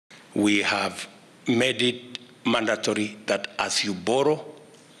we have made it mandatory that as you borrow,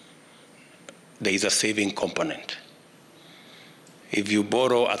 there is a saving component. If you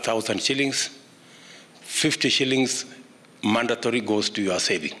borrow 1,000 shillings, 50 shillings mandatory goes to your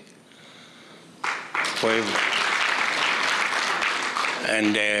saving.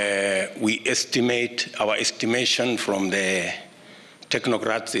 And we estimate, our estimation from the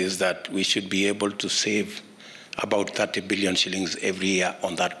technocrats is that we should be able to save about 30 billion shillings every year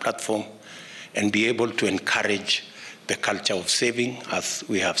on that platform and be able to encourage the culture of saving, as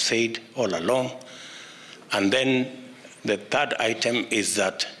we have said all along. And then the third item is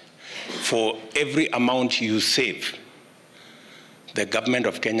that for every amount you save, the government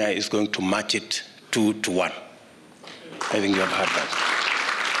of Kenya is going to match it 2 to 1. I think you have heard that.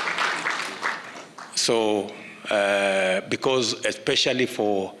 So, because especially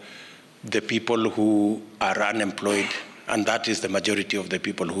for the people who are unemployed, and that is the majority of the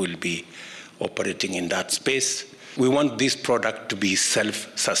people who will be operating in that space, we want this product to be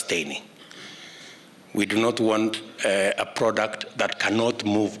self-sustaining. We do not want a product that cannot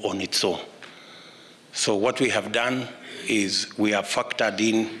move on its own. So what we have done is we have factored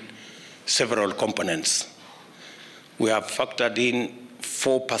in several components. We have factored in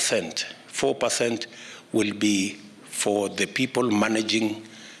 4%. 4% will be for the people managing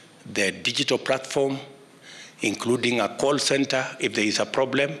the digital platform, including a call center. If there is a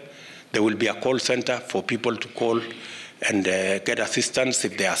problem, there will be a call center for people to call and get assistance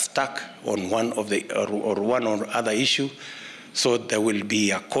if they are stuck on one of the or one or other issue. So there will be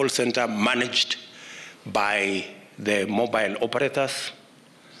a call center managed by the mobile operators.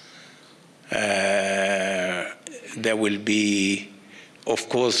 There will be, of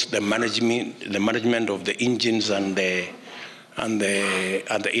course, the management of the engines and the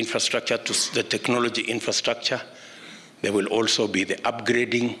infrastructure, the technology infrastructure. There will also be the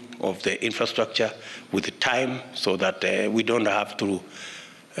upgrading of the infrastructure with the time, so that we don't have to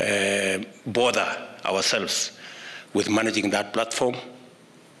bother ourselves with managing that platform.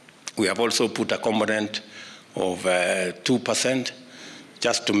 We have also put a component of 2%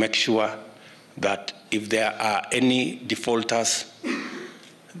 just to make sure that if there are any defaulters,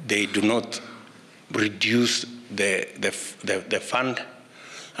 they do not reduce the fund.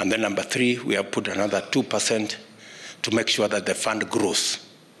 And then number 3, we have put another 2% to make sure that the fund grows.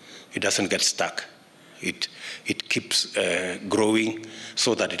 It doesn't get stuck. It keeps growing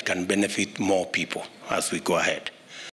so that it can benefit more people as we go ahead.